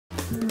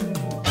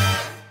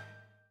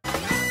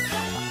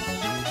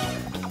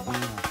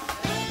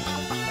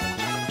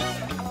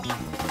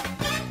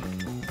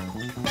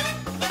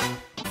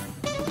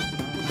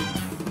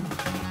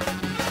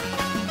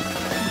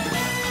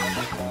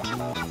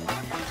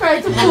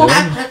tried to poop.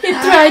 He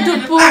tried to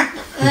poop.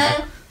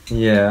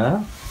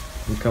 Yeah.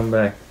 You come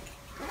back.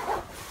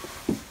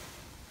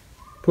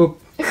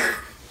 Poop.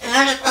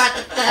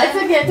 It's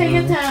okay, take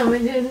your time.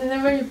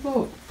 Whenever you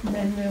poop,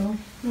 then we'll.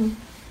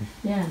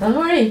 Yeah, don't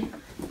worry.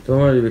 Don't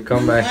worry, we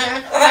come back.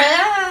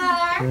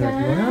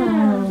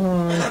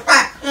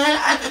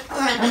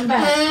 I'm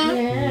back.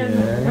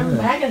 Yeah, I'm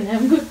back and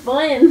I'm good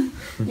friend.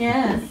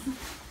 Yes.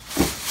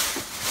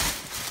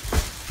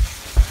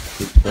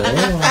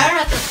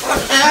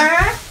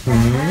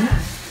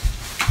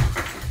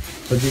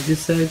 What did you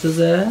say,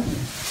 Joseph?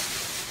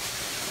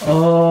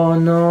 Oh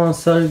no,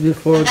 sorry, we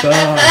forgot.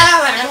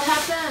 What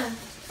happened?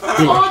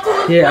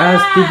 He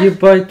asked, did you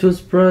buy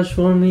toothbrush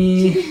for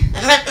me?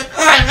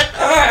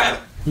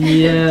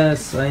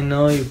 Yes, I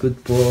know you,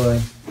 good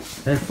boy.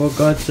 I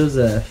forgot,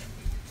 Joseph.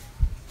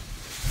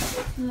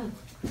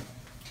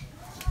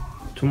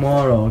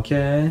 Tomorrow,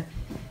 okay?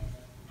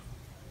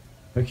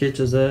 Okay,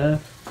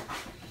 Joseph?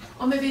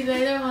 Or maybe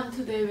later on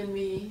today when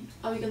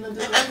are we gonna do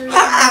it?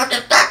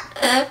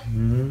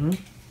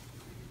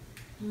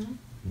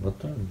 What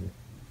time is it?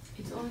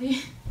 It's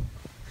only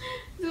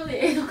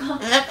 8 o'clock.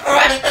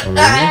 Oh,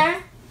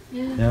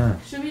 really? Yeah.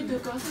 Should we do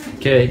grocery?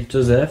 Okay,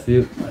 Joseph,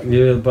 we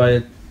will buy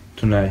it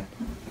tonight.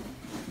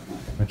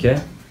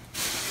 Okay?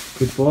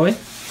 Good boy?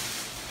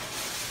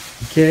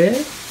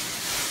 Okay?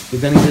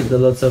 You're gonna get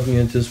lots of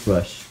new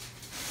toothbrush.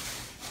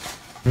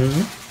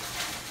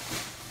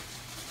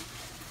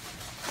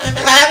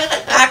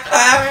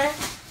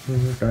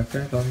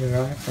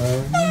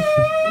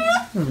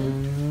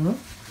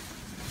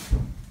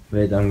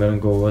 Wait, I'm gonna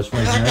go wash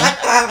my hands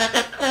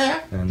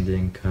and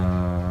then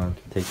come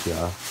take you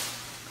out.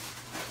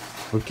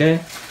 Okay?